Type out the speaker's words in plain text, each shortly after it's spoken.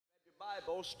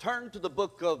Bibles, turn to the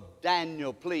book of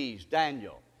Daniel, please.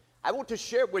 Daniel. I want to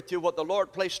share with you what the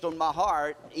Lord placed on my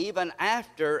heart even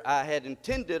after I had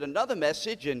intended another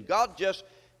message, and God just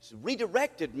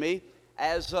redirected me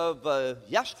as of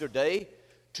yesterday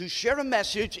to share a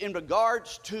message in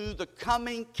regards to the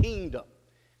coming kingdom.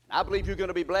 I believe you're going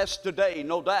to be blessed today,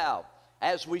 no doubt,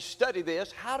 as we study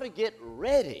this, how to get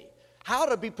ready, how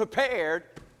to be prepared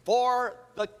for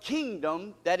the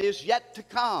kingdom that is yet to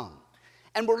come.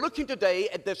 And we're looking today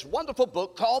at this wonderful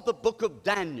book called the Book of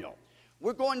Daniel.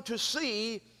 We're going to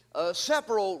see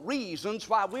several reasons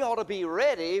why we ought to be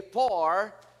ready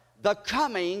for the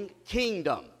coming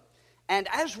kingdom. And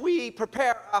as we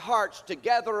prepare our hearts to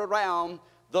gather around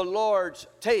the Lord's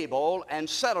table and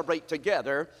celebrate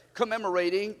together,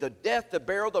 commemorating the death, the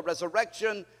burial, the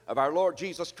resurrection of our Lord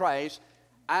Jesus Christ,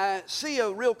 I see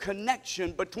a real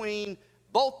connection between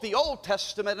both the Old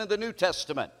Testament and the New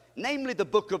Testament, namely the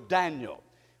book of Daniel.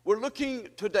 We're looking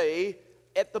today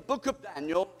at the book of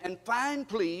Daniel, and find,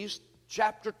 please,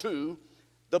 chapter 2,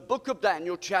 the book of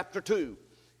Daniel, chapter 2.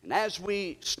 And as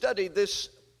we study this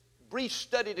brief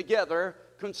study together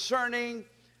concerning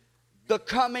the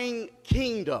coming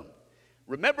kingdom,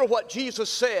 remember what Jesus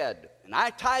said, and I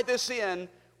tie this in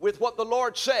with what the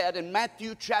Lord said in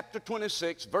Matthew chapter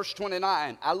 26, verse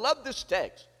 29. I love this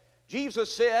text.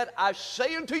 Jesus said, I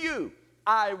say unto you,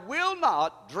 I will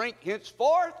not drink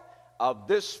henceforth of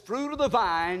this fruit of the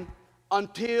vine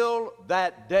until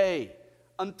that day.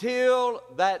 Until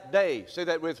that day. Say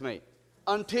that with me.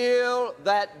 Until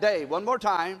that day. One more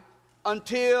time.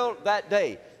 Until that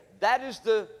day. That is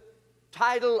the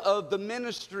title of the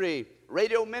ministry,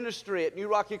 radio ministry at New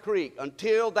Rocky Creek.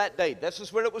 Until that day. This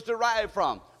is where it was derived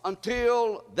from.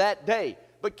 Until that day.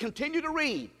 But continue to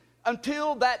read.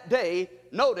 Until that day,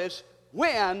 notice,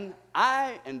 when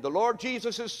I, and the Lord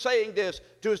Jesus is saying this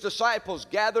to his disciples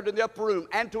gathered in the upper room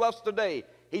and to us today.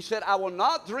 He said, I will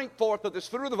not drink forth of this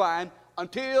fruit of the vine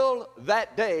until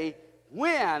that day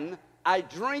when I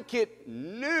drink it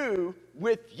new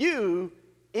with you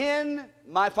in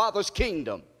my Father's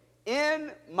kingdom.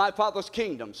 In my Father's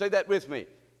kingdom. Say that with me.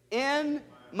 In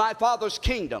my Father's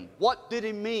kingdom. What did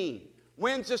he mean?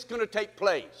 When's this going to take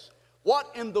place?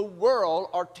 What in the world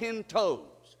are 10 toes?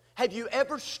 Have you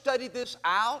ever studied this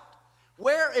out?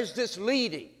 Where is this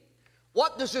leading?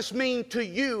 What does this mean to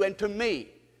you and to me?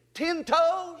 10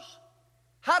 toes?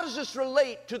 How does this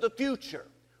relate to the future?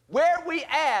 Where are we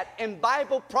at in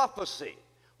Bible prophecy?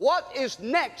 What is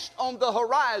next on the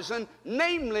horizon,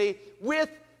 namely with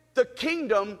the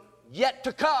kingdom yet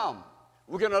to come?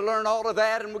 We're going to learn all of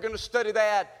that, and we're going to study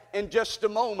that in just a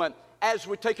moment as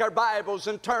we take our Bibles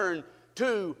and turn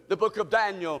to the book of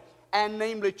Daniel, and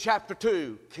namely chapter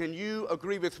 2. Can you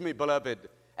agree with me, beloved,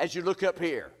 as you look up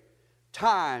here?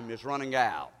 Time is running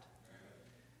out.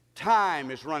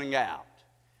 Time is running out.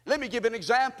 Let me give an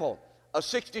example. A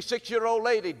 66-year-old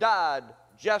lady died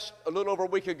just a little over a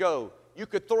week ago. You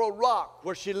could throw a rock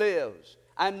where she lives.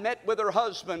 I met with her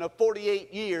husband of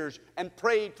 48 years and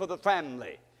prayed for the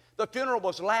family. The funeral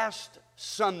was last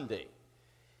Sunday.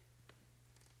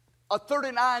 A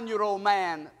 39-year-old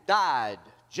man died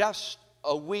just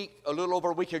a little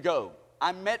over a week ago.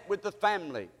 I met with the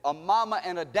family, a mama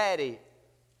and a daddy,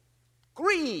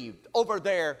 grieved over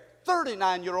their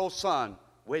 39-year-old son.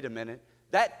 Wait a minute.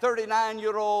 That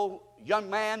 39-year-old young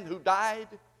man who died,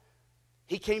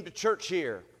 he came to church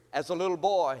here as a little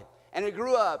boy, and he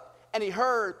grew up, and he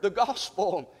heard the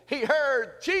gospel. He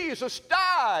heard Jesus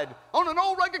died on an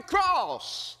old rugged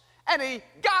cross, and he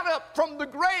got up from the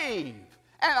grave,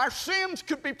 and our sins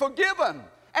could be forgiven.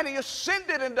 And he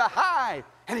ascended into high,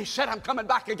 and he said, I'm coming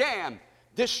back again.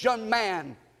 This young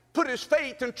man put his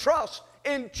faith and trust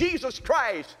in Jesus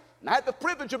Christ, and I had the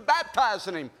privilege of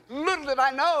baptizing him. Little did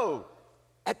I know,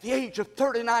 at the age of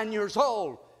 39 years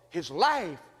old, his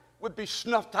life would be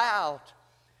snuffed out,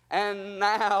 and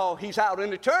now he's out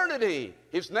in eternity.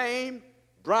 His name,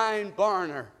 Brian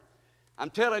Barner. I'm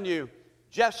telling you,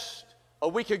 just a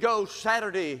week ago,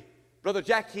 Saturday, Brother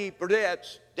Jackie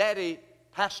Burdett's daddy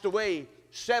passed away,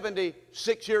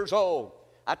 76 years old.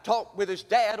 I talked with his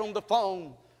dad on the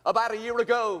phone about a year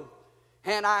ago,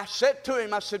 and I said to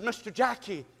him, I said, Mr.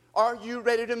 Jackie, are you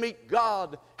ready to meet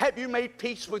God? Have you made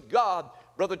peace with God?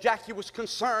 Brother Jackie was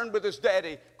concerned with his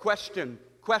daddy. Question.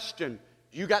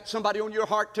 You got somebody on your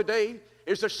heart today?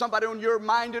 Is there somebody on your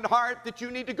mind and heart that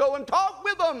you need to go and talk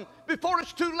with them before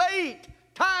it's too late?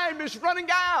 Time is running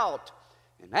out.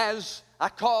 And as I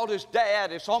called his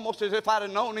dad, it's almost as if I'd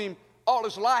have known him all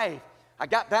his life. I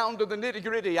got down to the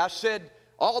nitty-gritty. I said,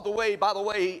 all the way, by the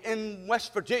way, in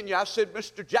West Virginia, I said,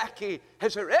 Mr. Jackie,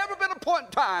 has there ever been a point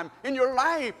in time in your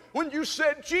life when you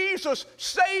said, Jesus,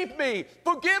 save me,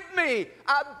 forgive me.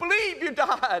 I believe you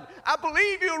died. I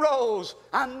believe you rose.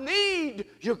 I need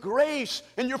your grace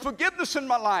and your forgiveness in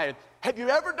my life. Have you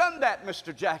ever done that,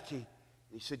 Mr. Jackie?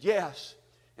 He said, yes.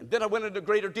 And then I went into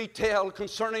greater detail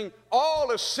concerning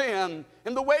all of sin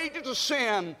and the wages of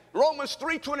sin. Romans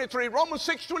 3:23, Romans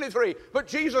 6:23. But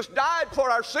Jesus died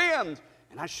for our sins.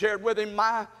 And I shared with him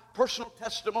my personal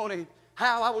testimony,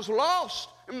 how I was lost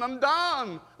and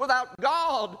undone without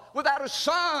God, without His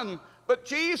Son. But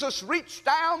Jesus reached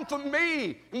down for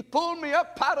me and pulled me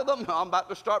up out of the, I'm about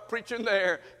to start preaching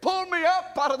there, pulled me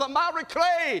up out of the miry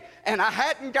clay, and I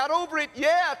hadn't got over it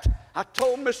yet. I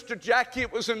told Mr. Jackie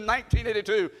it was in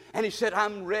 1982, and he said,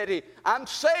 I'm ready. I'm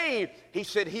saved. He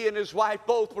said he and his wife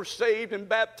both were saved and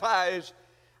baptized.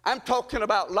 I'm talking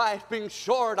about life being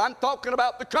short. I'm talking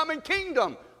about the coming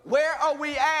kingdom. Where are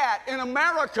we at in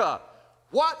America?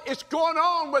 What is going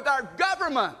on with our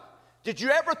government? Did you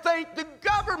ever think the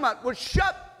government would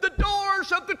shut the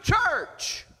doors of the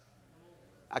church?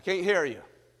 I can't hear you.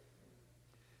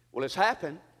 Well, it's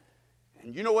happened.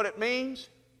 And you know what it means?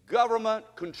 Government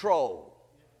control.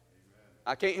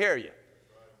 I can't hear you.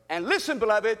 And listen,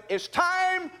 beloved, it's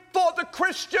time for the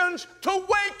Christians to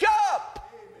wake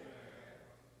up.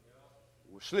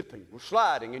 We're slipping, we're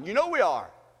sliding, and you know we are.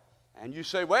 And you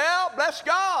say, well, bless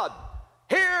God.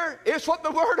 Here is what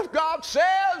the Word of God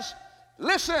says.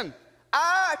 Listen,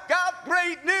 I got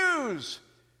great news.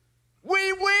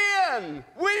 We win.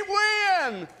 We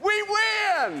win. We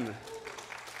win.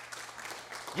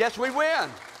 Yes, we win.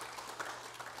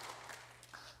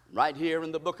 Right here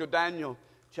in the book of Daniel,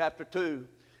 chapter 2.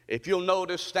 If you'll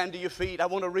notice, stand to your feet. I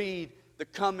want to read the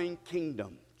coming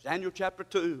kingdom. Daniel chapter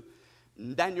 2.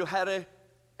 Daniel had an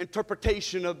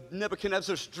interpretation of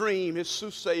Nebuchadnezzar's dream, his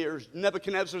soothsayers.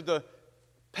 Nebuchadnezzar, the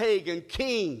pagan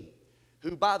king,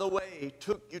 who, by the way,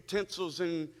 took utensils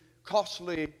and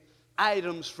costly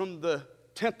items from the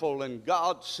temple, and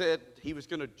God said he was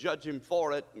going to judge him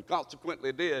for it, and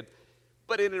consequently did.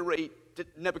 But at any rate,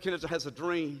 Nebuchadnezzar has a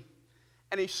dream,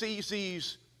 and he sees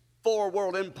these four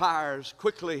world empires.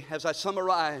 Quickly, as I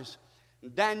summarize,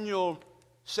 Daniel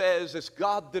says it's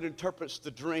God that interprets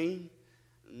the dream.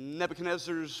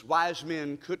 Nebuchadnezzar's wise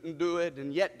men couldn't do it,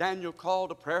 and yet Daniel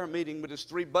called a prayer meeting with his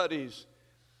three buddies,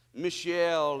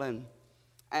 Mishael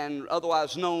and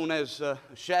otherwise known as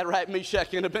Shadrach,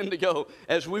 Meshach, and Abednego,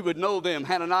 as we would know them,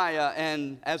 Hananiah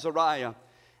and Azariah.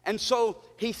 And so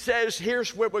he says,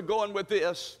 here's where we're going with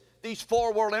this. These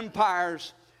four world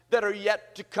empires that are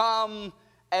yet to come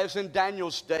as in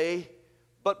Daniel's day,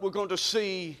 but we're going to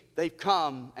see they've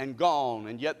come and gone,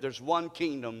 and yet there's one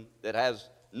kingdom that has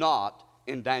not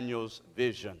in Daniel's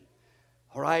vision.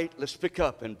 All right, let's pick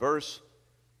up in verse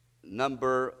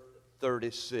number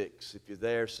 36. If you're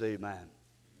there, say amen.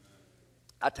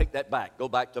 I take that back. Go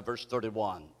back to verse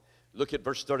 31. Look at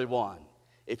verse 31.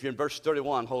 If you're in verse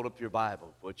 31, hold up your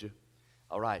Bible, would you?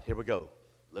 All right, here we go.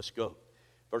 Let's go.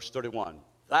 Verse 31.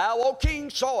 Thou, O king,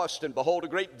 sawest, and behold, a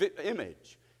great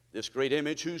image. This great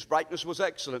image, whose brightness was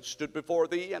excellent, stood before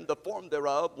thee, and the form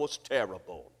thereof was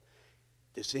terrible.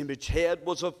 This image head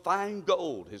was of fine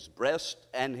gold, his breast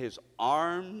and his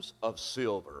arms of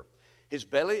silver, his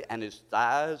belly and his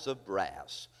thighs of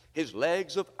brass, his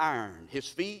legs of iron, his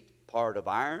feet part of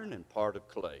iron and part of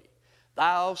clay.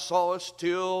 Thou sawest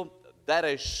till that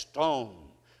a stone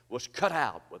was cut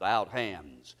out without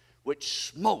hands, which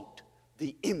smote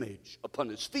the image upon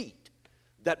his feet,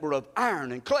 that were of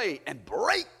iron and clay, and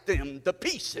brake them to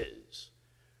pieces.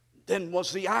 Then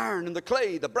was the iron and the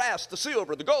clay, the brass, the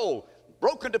silver, the gold,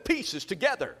 broken to pieces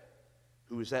together.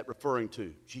 Who is that referring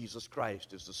to? Jesus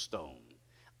Christ is the stone.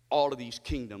 All of these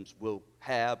kingdoms will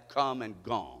have come and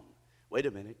gone. Wait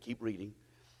a minute, keep reading.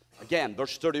 Again,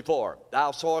 verse 34.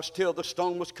 Thou sawest till the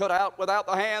stone was cut out without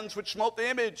the hands which smote the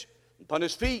image upon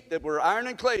his feet that were iron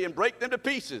and clay, and brake them to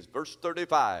pieces. Verse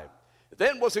 35.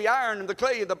 Then was the iron and the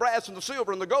clay and the brass and the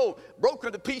silver and the gold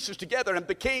broken to pieces together, and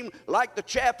became like the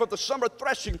chaff of the summer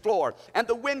threshing floor. And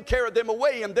the wind carried them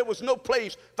away, and there was no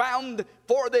place found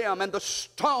for them. And the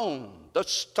stone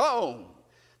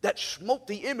that smote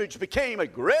the image became a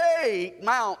great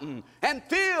mountain and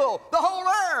filled the whole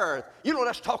earth. You know what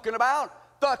that's talking about?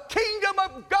 The kingdom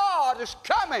of God is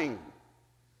coming.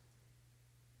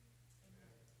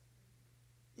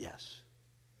 Yes.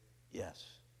 Yes.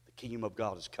 The kingdom of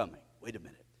God is coming. Wait a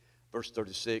minute. Verse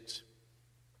 36.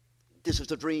 This is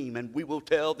the dream, and we will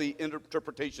tell the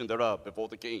interpretation thereof before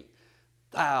the king.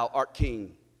 Thou art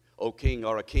king, O king,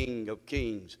 or a king of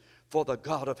kings. For the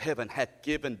God of heaven hath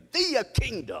given thee a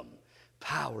kingdom,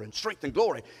 power and strength and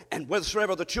glory. And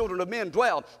wheresoever the children of men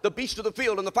dwell, the beasts of the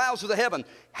field and the fowls of the heaven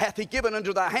hath he given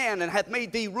unto thy hand, and hath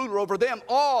made thee ruler over them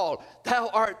all. Thou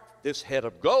art this head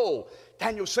of gold.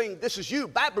 Daniel's saying, this is you,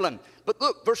 Babylon. But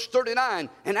look, verse 39,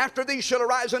 and after thee shall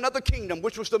arise another kingdom,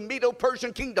 which was the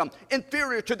Medo-Persian kingdom,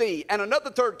 inferior to thee, and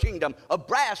another third kingdom of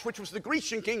brass, which was the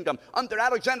Grecian kingdom, under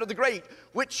Alexander the Great,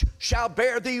 which shall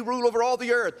bear thee rule over all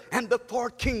the earth. And the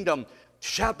fourth kingdom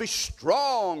shall be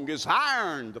strong as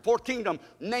iron. The fourth kingdom,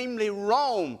 namely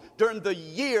Rome, during the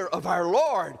year of our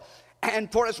Lord.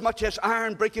 And for as much as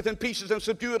iron breaketh in pieces and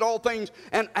subdueth all things,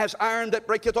 and as iron that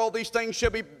breaketh all these things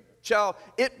shall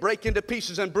it break into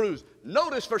pieces and bruise.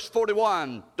 Notice verse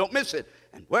 41. Don't miss it.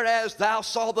 And whereas thou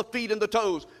saw the feet and the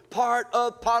toes, part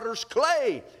of potter's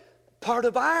clay, part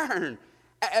of iron,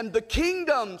 and the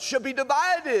kingdom shall be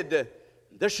divided.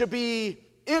 There shall be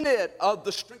in it of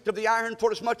the strength of the iron,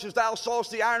 for as much as thou sawest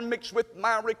the iron mixed with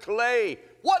miry clay.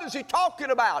 What is he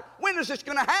talking about? When is this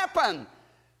going to happen?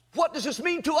 What does this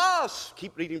mean to us?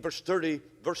 Keep reading verse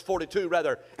 42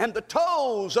 rather. And the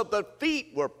toes of the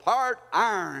feet were part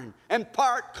iron and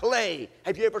part clay.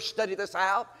 Have you ever studied this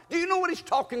out? Do you know what he's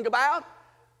talking about?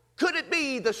 Could it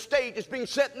be the stage is being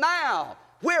set now?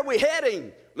 Where are we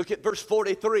heading? Look at verse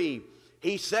 43.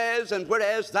 He says, and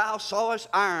whereas thou sawest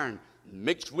iron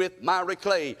mixed with miry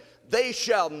clay, they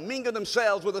shall mingle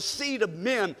themselves with the seed of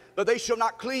men, but they shall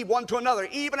not cleave one to another,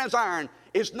 even as iron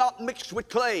is not mixed with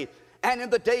clay. And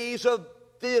in the days of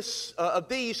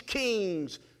these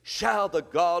kings shall the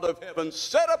God of heaven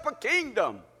set up a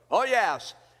kingdom. Oh,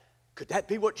 yes. Could that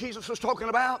be what Jesus was talking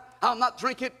about? I'll not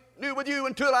drink it new with you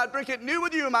until I drink it new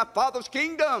with you in my Father's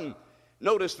kingdom.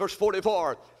 Notice verse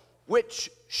 44,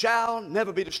 which shall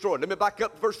never be destroyed. Let me back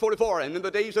up to verse 44. And in the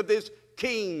days of these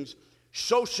kings,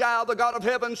 so shall the God of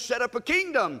heaven set up a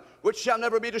kingdom, which shall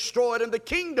never be destroyed, and the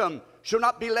kingdom shall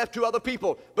not be left to other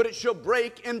people, but it shall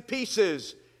break in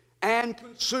pieces and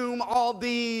consume all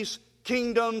these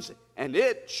kingdoms, and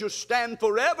it shall stand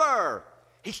forever.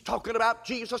 He's talking about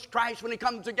Jesus Christ when he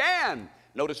comes again.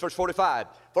 Notice verse 45.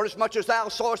 For as much as thou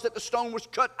sawest that the stone was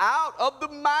cut out of the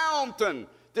mountain,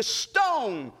 the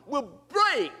stone will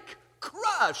break,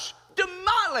 crush,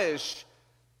 demolish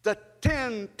the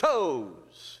 10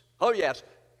 toes. Oh yes,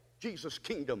 Jesus'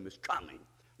 kingdom is coming.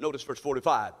 Notice verse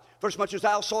 45. For as much as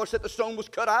thou sawest that the stone was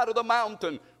cut out of the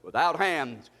mountain without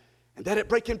hands, and that it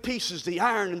break in pieces the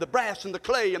iron and the brass and the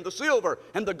clay and the silver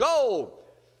and the gold,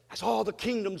 as all the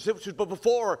kingdoms which were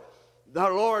before the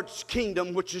Lord's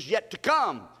kingdom which is yet to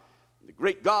come. The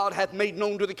great God hath made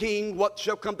known to the king what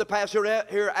shall come to pass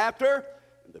hereafter.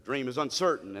 And the dream is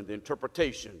uncertain, and the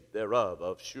interpretation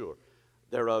thereof sure.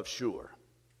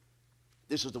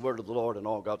 This is the word of the Lord, and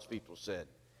all God's people said,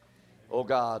 O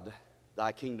God,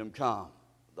 thy kingdom come,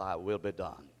 thy will be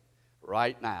done,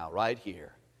 right now, right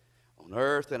here, on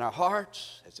earth in our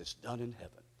hearts as it's done in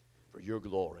heaven, for your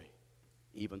glory.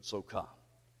 Even so come,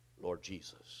 Lord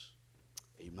Jesus.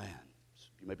 Amen.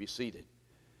 You may be seated.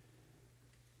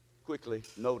 Quickly,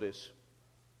 notice,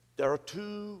 there are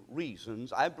 2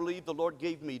 reasons I believe the Lord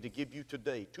gave me to give you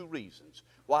today. 2 reasons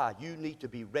why you need to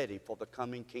be ready for the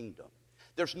coming kingdom.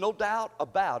 There's no doubt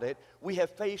about it. We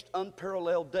have faced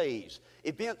unparalleled days.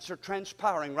 Events are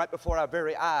transpiring right before our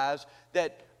very eyes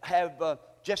that have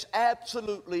just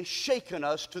absolutely shaken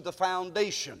us to the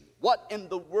foundation. What in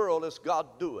the world is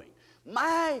God doing?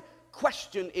 My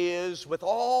question is, with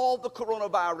all the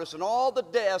coronavirus and all the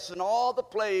deaths and all the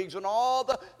plagues and all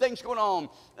the things going on,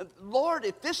 Lord,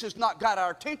 if this has not got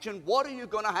our attention, what are you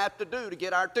going to have to do to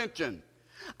get our attention?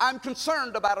 I'm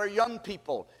concerned about our young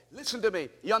people. Listen to me,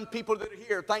 young people that are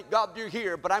here, thank God you're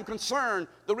here, but I'm concerned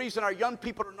the reason our young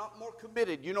people are not more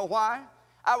committed. You know why?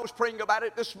 I was praying about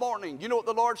it this morning. You know what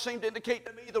the Lord seemed to indicate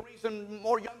to me? The reason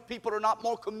more young people are not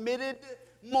more committed,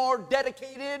 more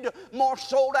dedicated, more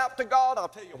sold out to God? I'll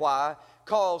tell you why.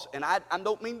 Because, and I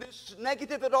don't mean this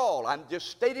negative at all, I'm just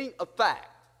stating a fact.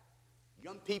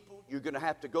 Young people, you're going to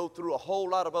have to go through a whole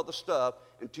lot of other stuff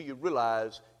until you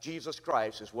realize Jesus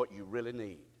Christ is what you really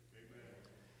need.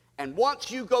 And once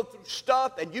you go through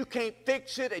stuff and you can't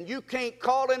fix it and you can't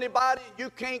call anybody, you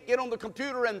can't get on the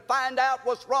computer and find out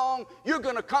what's wrong, you're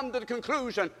going to come to the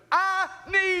conclusion, I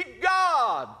need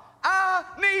God. I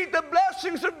need the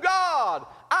blessings of God.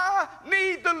 I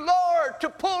need the Lord to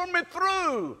pull me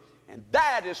through. And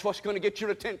that is what's going to get your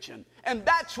attention. And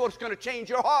that's what's going to change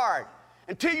your heart.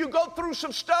 Until you go through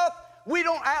some stuff, we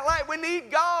don't act like we need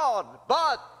God.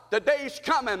 But the day's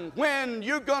coming when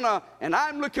you're going to, and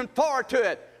I'm looking forward to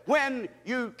it, when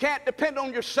you can't depend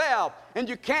on yourself and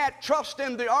you can't trust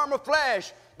in the arm of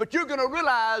flesh, but you're going to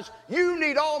realize you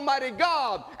need Almighty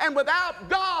God. And without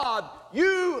God,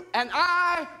 you and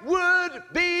I would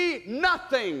be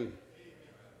nothing.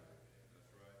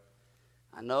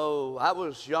 I know I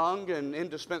was young and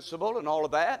indispensable and all of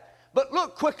that, but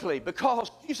look quickly, because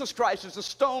Jesus Christ is a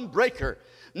stone breaker.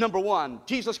 Number one,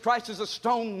 Jesus Christ is a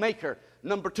stone maker.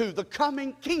 Number two, the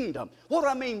coming kingdom. What do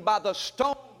I mean by the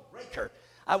stone breaker?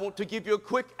 I want to give you a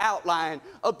quick outline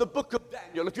of the book of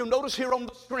Daniel. If you'll notice here on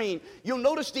the screen, you'll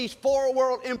notice these four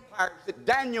world empires that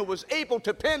Daniel was able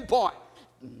to pinpoint.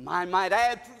 I might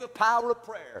add, through the power of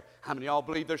prayer. How many of y'all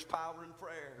believe there's power in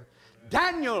prayer?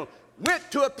 Daniel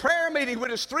went to a prayer meeting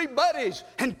with his three buddies,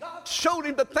 and God showed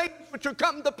him the things which are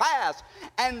come to pass.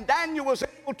 And Daniel was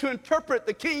able to interpret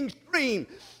the king's dream.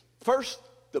 First,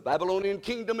 the Babylonian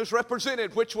kingdom is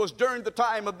represented, which was during the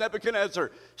time of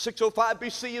Nebuchadnezzar. 605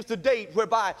 BC is the date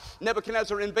whereby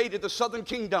Nebuchadnezzar invaded the southern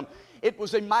kingdom. It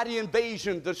was a mighty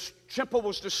invasion. The temple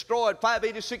was destroyed,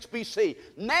 586 BC.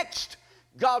 Next,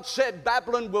 God said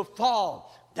Babylon will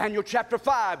fall. Daniel chapter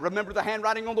 5, remember the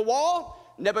handwriting on the wall?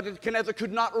 Nebuchadnezzar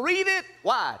could not read it.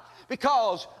 Why?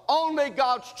 Because only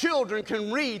God's children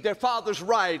can read their father's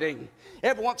writing.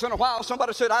 Every once in a while,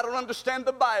 somebody said, I don't understand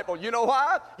the Bible. You know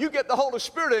why? You get the Holy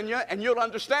Spirit in you, and you'll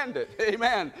understand it.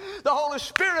 Amen. The Holy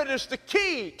Spirit is the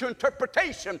key to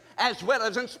interpretation as well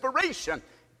as inspiration.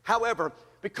 However,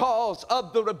 because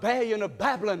of the rebellion of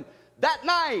Babylon, that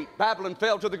night, Babylon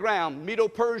fell to the ground.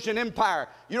 Medo-Persian Empire.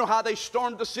 You know how they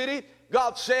stormed the city?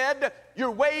 God said,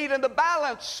 your weight in the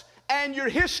balance and your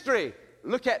history.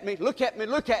 Look at me, look at me,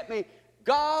 look at me.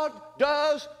 God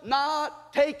does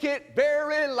not take it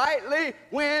very lightly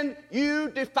when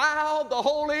you defile the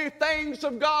holy things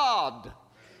of God.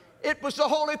 It was the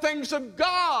holy things of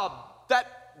God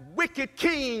that wicked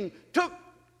king took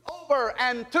over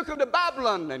and took him to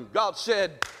Babylon. And God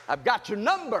said, I've got your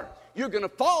number. You're going to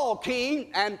fall,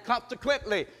 king, and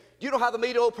consequently, you know how the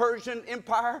Medo-Persian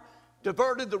Empire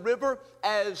diverted the river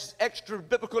as extra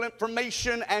biblical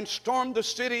information and stormed the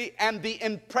city, and the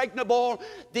impregnable,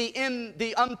 the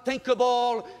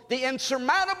unthinkable, the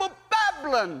insurmountable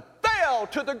Babylon fell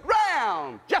to the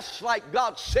ground, just like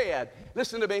God said.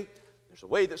 Listen to me. There's a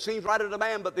way that seems right unto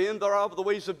man, but the end thereof are the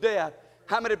ways of death.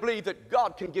 How many believe that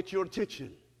God can get your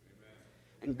attention?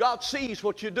 And God sees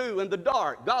what you do in the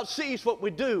dark. God sees what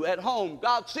we do at home.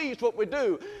 God sees what we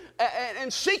do in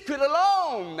secret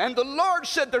alone. And the Lord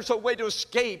said there's a way to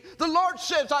escape. The Lord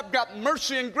says, I've got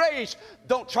mercy and grace.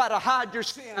 Don't try to hide your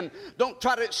sin. Don't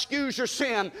try to excuse your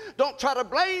sin. Don't try to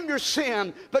blame your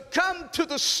sin. But come to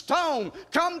the stone.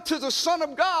 Come to the Son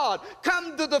of God.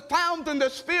 Come to the fountain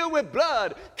that's filled with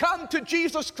blood. Come to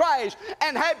Jesus Christ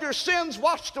and have your sins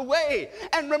washed away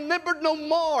and remembered no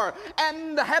more,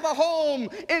 and have a home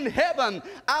in heaven.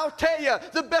 I'll tell you,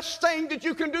 the best thing that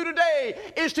you can do today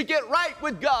is to get right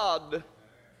with God.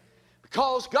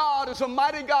 Because God is a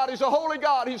mighty God, He's a holy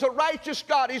God, He's a righteous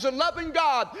God, He's a loving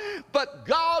God. But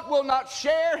God will not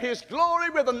share His glory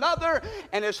with another,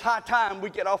 and it's high time we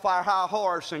get off our high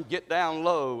horse and get down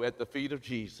low at the feet of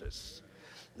Jesus.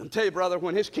 I'll tell you, brother,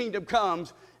 when His kingdom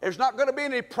comes, there's not going to be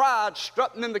any pride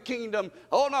strutting in the kingdom.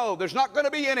 Oh, no, there's not going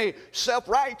to be any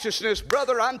self-righteousness.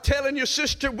 Brother, I'm telling you,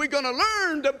 sister, we're going to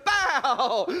learn to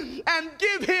bow and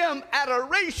give Him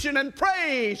adoration and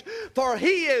praise, for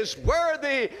He is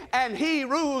worthy, and He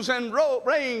rules and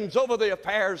reigns over the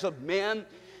affairs of men.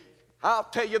 I'll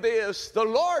tell you this. The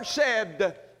Lord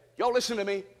said, y'all listen to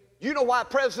me, you know why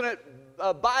President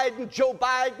Biden, Joe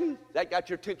Biden, that got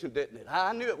your attention, didn't it?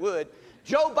 I knew it would.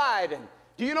 Joe Biden.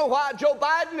 Do you know why Joe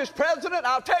Biden is president?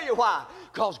 I'll tell you why.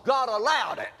 Because God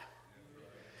allowed it.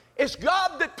 It's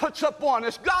God that puts up one.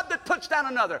 It's God that puts down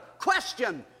another.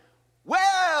 Question.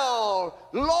 Well,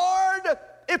 Lord,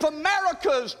 if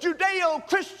America's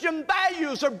Judeo-Christian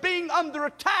values are being under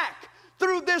attack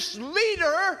through this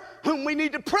leader whom we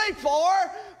need to pray for,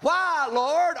 why,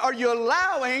 Lord, are you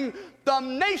allowing the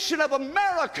nation of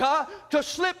America to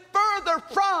slip further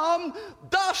from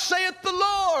thus saith the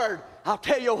Lord? I'll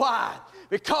tell you why.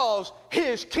 Because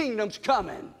His kingdom's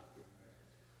coming.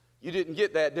 You didn't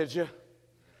get that, did you?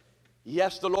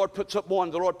 Yes, the Lord puts up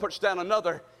one, the Lord puts down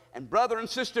another. And brother and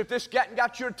sister, if this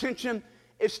got your attention,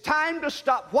 it's time to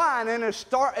stop whining. It's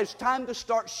time to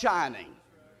start shining.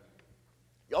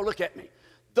 Y'all look at me.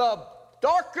 The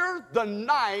darker the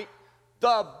night,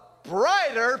 the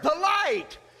brighter the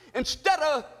light. Instead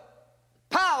of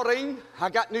pouting, I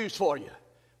got news for you.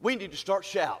 We need to start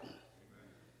shouting.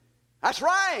 That's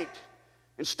right.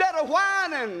 Instead of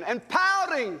whining and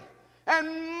pouting and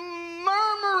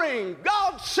murmuring,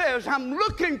 God says, I'm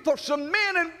looking for some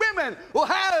men and women who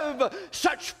have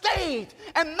such faith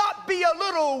and not be a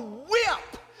little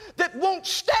whip that won't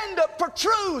stand up for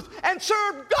truth and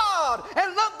serve God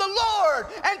and love the Lord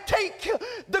and take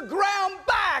the ground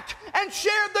back and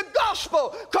share the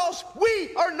gospel, because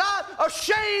we are not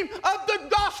ashamed of the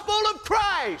gospel of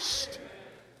Christ.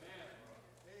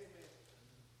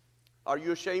 Are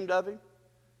you ashamed of him?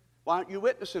 Why aren't you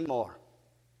witnessing more?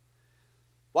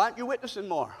 Why aren't you witnessing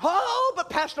more? Oh, but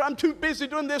Pastor, I'm too busy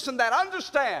doing this and that. I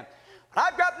understand. But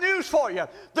I've got news for you.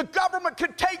 The government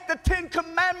can take the 10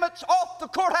 Commandments off the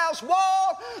courthouse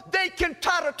wall. They can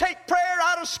try to take prayer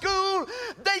out of school.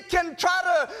 They can try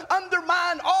to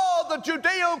undermine all the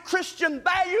Judeo-Christian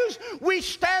values we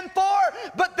stand for,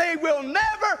 but they will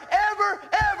never, ever,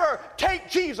 ever take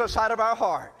Jesus out of our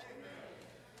heart.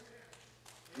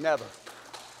 Never.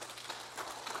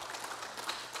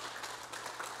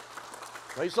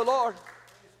 Praise the Lord.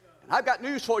 And I've got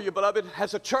news for you, beloved.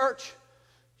 As a church,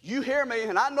 you hear me,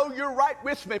 and I know you're right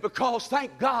with me, because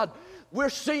thank God we're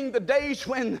seeing the days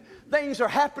when things are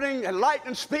happening at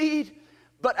lightning speed.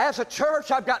 But as a church,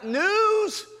 I've got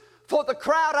news for the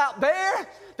crowd out there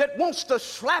that wants to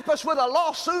slap us with a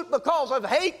lawsuit because of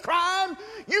hate crime.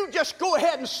 You just go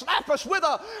ahead and slap us with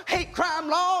a hate crime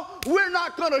law. We're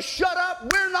not going to shut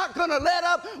up. We're not going to let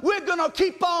up. We're going to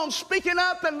keep on speaking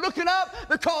up and looking up,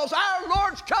 because our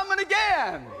Lord's coming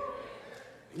again.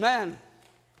 Amen.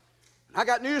 I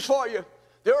got news for you.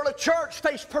 The early church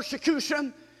faced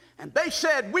persecution, and they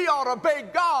said we ought to obey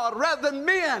God rather than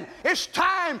men. It's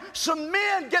time some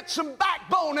men get some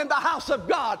backbone in the house of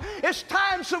God. It's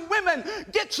time some women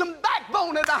get some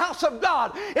backbone in the house of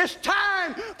God. It's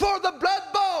time for the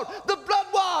blood-bought, the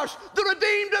blood-washed, the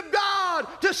redeemed of God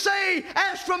to say,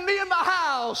 as for me and my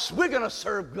house, we're going to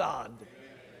serve God.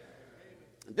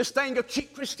 This thing of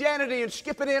cheap Christianity and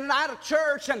skipping in and out of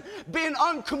church and being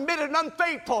uncommitted and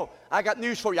unfaithful, I got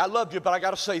news for you. I love you, but I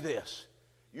got to say this.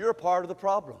 You're a part of the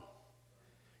problem.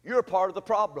 You're a part of the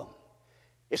problem.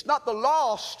 It's not the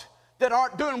lost that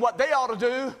aren't doing what they ought to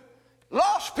do.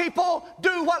 Lost people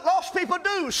do what lost people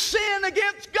do, sin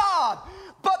against God.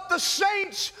 But the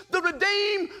saints, the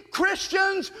redeemed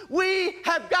Christians, we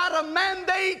have got a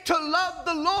mandate to love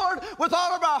the Lord with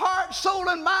all of our heart, soul,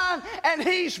 and mind, and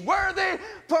He's worthy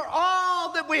for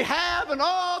all that we have and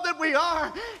all that we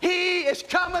are. He is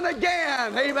coming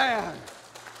again. Amen.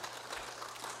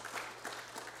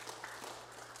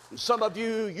 And some of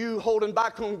you holding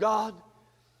back on God,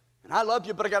 and I love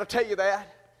you, but I got to tell you that.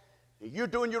 You're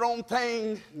doing your own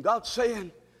thing, and God's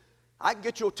saying, I can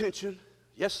get your attention.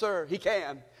 Yes, sir, He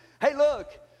can. Hey,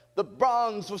 look, the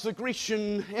bronze was the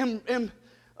Grecian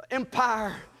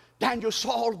empire. Daniel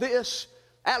saw this.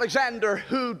 Alexander,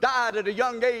 who died at a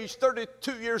young age,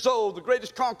 32 years old, the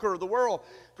greatest conqueror the world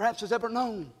perhaps has ever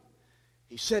known.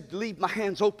 He said, leave my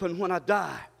hands open when I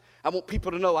die. I want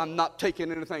people to know I'm not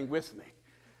taking anything with me.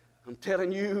 I'm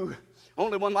telling you,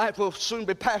 only one life will soon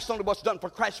be passed. Only what's done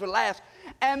for Christ will last.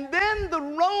 And then the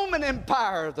Roman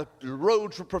Empire, the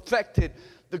roads were perfected.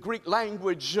 The Greek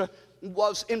language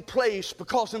was in place,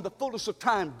 because in the fullness of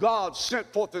time, God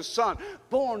sent forth His Son,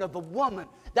 born of a woman.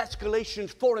 That's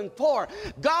Galatians 4:4.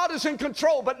 God is in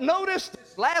control. But notice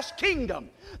this last kingdom,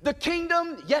 the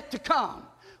kingdom yet to come.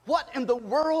 What in the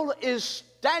world is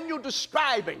Daniel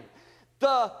describing?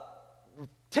 The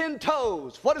 10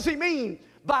 toes. What does he mean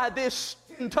by this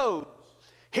 10 toes?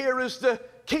 Here is the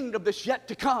kingdom that's yet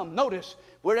to come. Notice,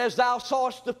 whereas thou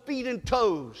sawest the feet and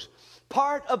toes,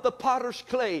 part of the potter's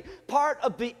clay, part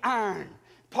of the iron,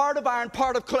 part of iron,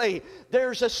 part of clay.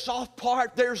 There's a soft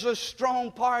part, there's a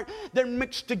strong part. They're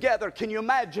mixed together. Can you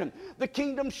imagine? The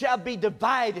kingdom shall be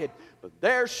divided, but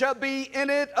there shall be in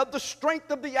it of the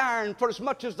strength of the iron, for as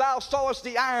much as thou sawest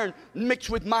the iron mixed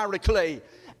with miry clay.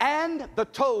 And the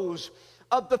toes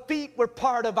of the feet were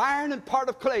part of iron and part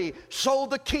of clay. So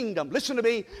the kingdom, listen to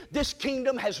me, this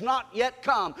kingdom has not yet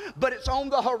come, but it's on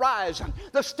the horizon.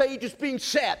 The stage is being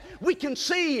set. We can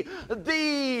see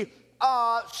the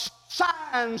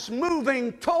signs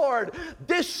moving toward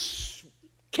this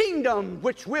kingdom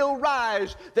which will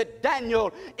rise, that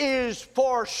Daniel is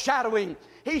foreshadowing.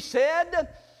 He said,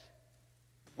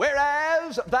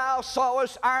 whereas thou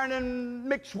sawest iron and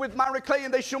mixed with miry clay,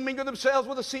 and they shall mingle themselves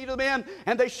with the seed of men,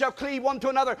 and they shall cleave one to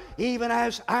another, even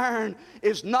as iron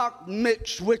is not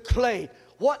mixed with clay.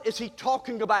 What is he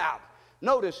talking about?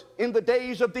 Notice, in the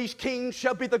days of these kings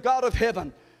shall be the God of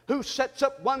heaven, who sets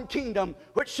up one kingdom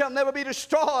which shall never be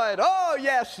destroyed. Oh,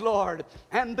 yes, Lord.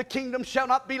 And the kingdom shall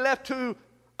not be left to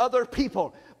other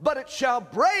people, but it shall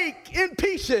break in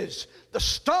pieces. The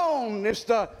stone is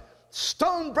the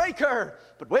stone breaker.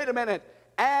 But wait a minute.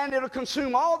 And it'll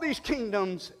consume all these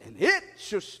kingdoms, and it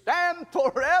shall stand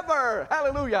forever.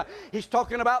 Hallelujah. He's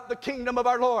talking about the kingdom of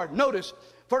our Lord. Notice,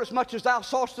 For as much as thou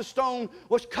sawest the stone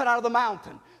was cut out of the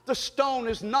mountain. The stone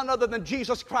is none other than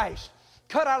Jesus Christ.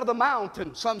 Cut out of the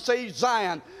mountain. Some say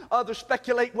Zion. Others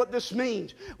speculate what this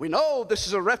means. We know this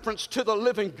is a reference to the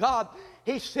living God.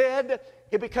 He said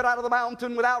he'll be cut out of the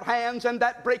mountain without hands, and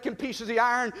that break in pieces the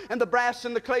iron and the brass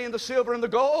and the clay and the silver and the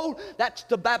gold. That's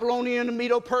the Babylonian,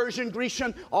 Medo-Persian,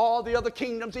 Grecian, all the other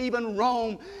kingdoms, even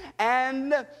Rome.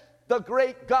 And the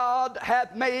great God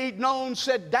hath made known,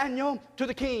 said Daniel to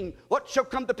the king, what shall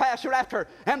come to pass hereafter?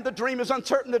 And the dream is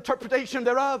uncertain, the interpretation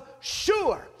thereof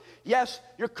sure. Yes,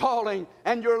 your calling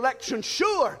and your election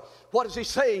sure. What is he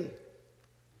saying?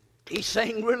 He's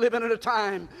saying we're living in a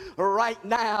time right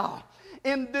now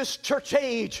in this church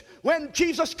age when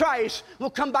Jesus Christ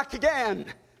will come back again.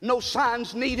 No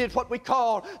signs needed, what we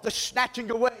call the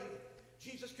snatching away.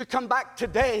 Jesus could come back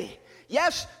today.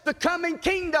 Yes, the coming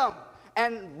kingdom.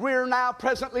 And we're now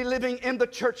presently living in the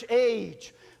church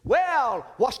age. Well,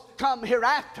 what's to come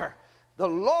hereafter? The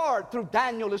Lord, through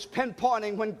Daniel, is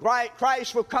pinpointing when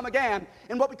Christ will come again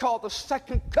in what we call the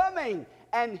second coming.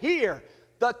 And here,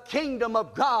 the kingdom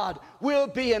of God will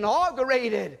be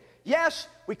inaugurated. Yes,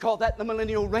 we call that the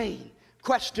millennial reign.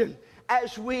 Question,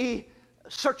 as we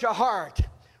search our heart,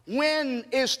 when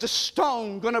is the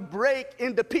stone going to break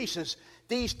into pieces?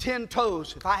 These 10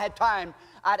 toes. If I had time,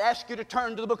 I'd ask you to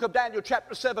turn to the book of Daniel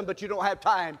chapter 7, but you don't have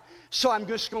time. So I'm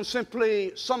just going to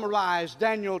simply summarize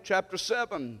Daniel chapter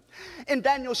 7. In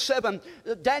Daniel 7,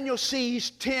 Daniel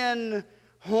sees 10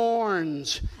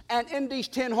 horns. And in these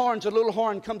 10 horns, a little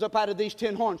horn comes up out of these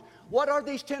 10 horns. What are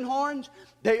these 10 horns?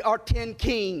 They are 10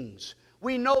 kings.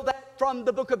 We know that from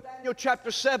the book of Daniel chapter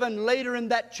 7. Later in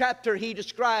that chapter, he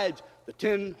describes the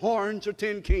 10 horns or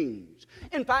 10 kings.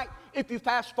 In fact, if you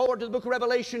fast forward to the book of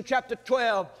Revelation chapter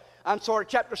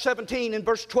 17 and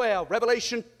verse 12.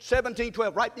 Revelation 17,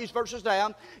 12. Write these verses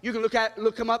down. You can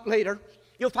look them up later.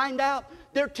 You'll find out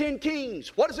there are 10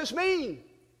 kings. What does this mean?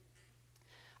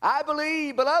 I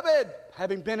believe, beloved,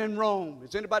 having been in Rome.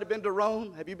 Has anybody been to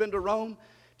Rome? Have you been to Rome?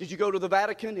 Did you go to the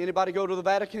Vatican? Anybody go to the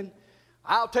Vatican?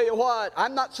 I'll tell you what,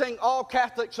 I'm not saying all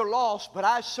Catholics are lost, but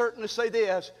I certainly say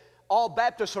this. All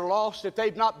Baptists are lost if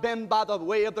they've not been by the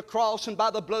way of the cross and by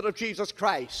the blood of Jesus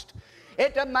Christ.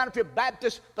 It doesn't matter if you're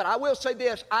Baptist, but I will say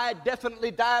this. I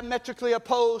definitely diametrically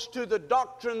opposed to the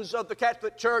doctrines of the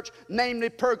Catholic Church, namely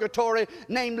purgatory,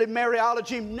 namely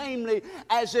Mariology, namely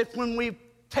as if when we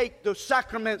take the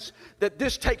sacraments that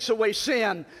this takes away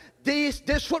sin.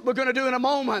 This what we're going to do in a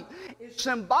moment is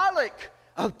symbolic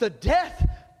of the death,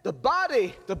 the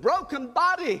body, the broken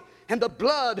body, and the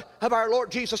blood of our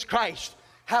Lord Jesus Christ.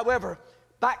 However,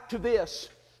 back to this.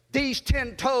 These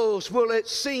 10 toes will, it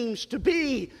seems to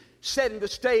be, setting the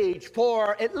stage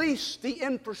for at least the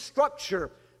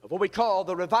infrastructure of what we call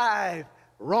the revived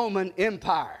Roman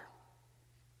Empire.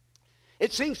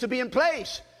 It seems to be in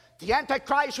place. The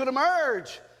Antichrist would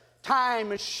emerge.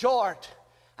 Time is short.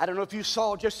 I don't know if you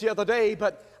saw just the other day,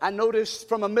 but I noticed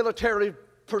from a military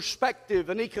perspective,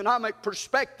 an economic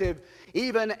perspective,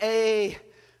 even a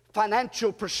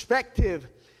financial perspective,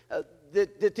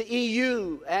 that the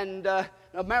EU and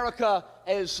America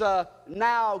is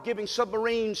now giving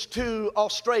submarines to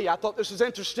Australia. I thought this was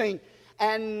interesting.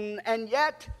 And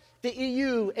yet, the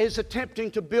EU is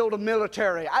attempting to build a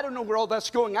military. I don't know where all that's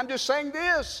going. I'm just saying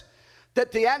this,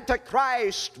 that the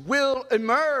Antichrist will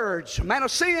emerge, a man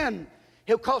of sin.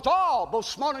 He'll cause all, both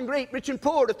small and great, rich and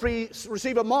poor, to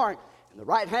receive a mark. In the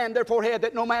right hand, therefore, head,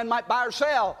 that no man might buy or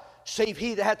sell, save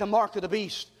he that hath the mark of the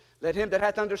beast. Let him that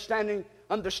hath understanding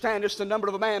understand it's the number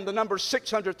of a man. The number is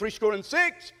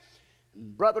 666.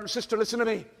 Brother and sister, listen to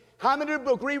me. How many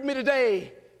will agree with me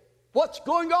today? What's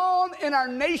going on in our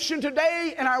nation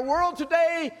today, in our world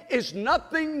today, is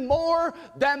nothing more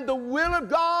than the will of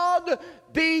God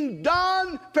being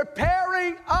done,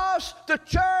 preparing us, the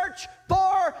church,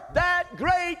 for that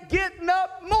great getting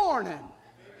up morning.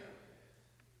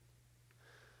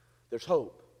 There's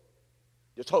hope.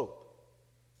 There's hope.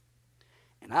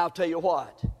 And I'll tell you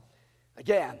what,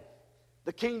 again,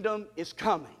 the kingdom is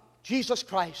coming. Jesus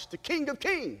Christ, the King of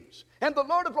Kings and the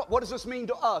Lord of Lords. What does this mean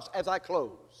to us as I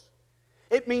close?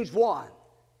 It means, one,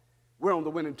 we're on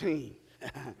the winning team.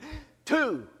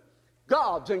 Two,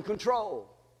 God's in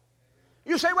control.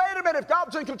 You say, wait a minute, if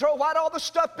God's in control, why'd all this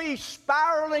stuff be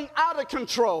spiraling out of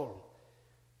control?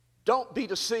 Don't be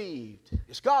deceived.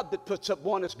 It's God that puts up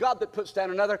one. It's God that puts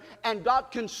down another. And God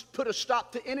can put a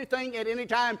stop to anything at any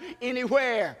time,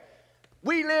 anywhere.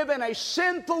 We live in a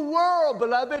sinful world,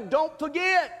 beloved. Don't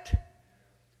forget.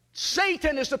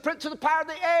 Satan is the prince of the power of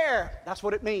the air. That's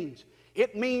what it means.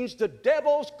 It means the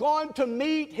devil's going to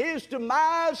meet his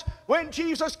demise when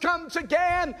Jesus comes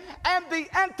again, and the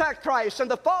Antichrist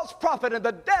and the false prophet and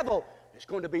the devil is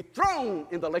going to be thrown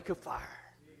in the lake of fire.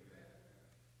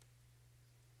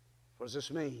 What does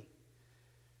this mean?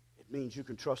 It means you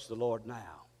can trust the Lord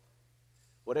now.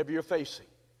 Whatever you're facing,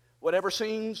 whatever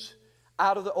seems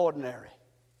out of the ordinary,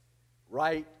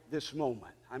 right this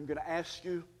moment, I'm going to ask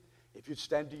you if you'd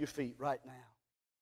stand to your feet right now.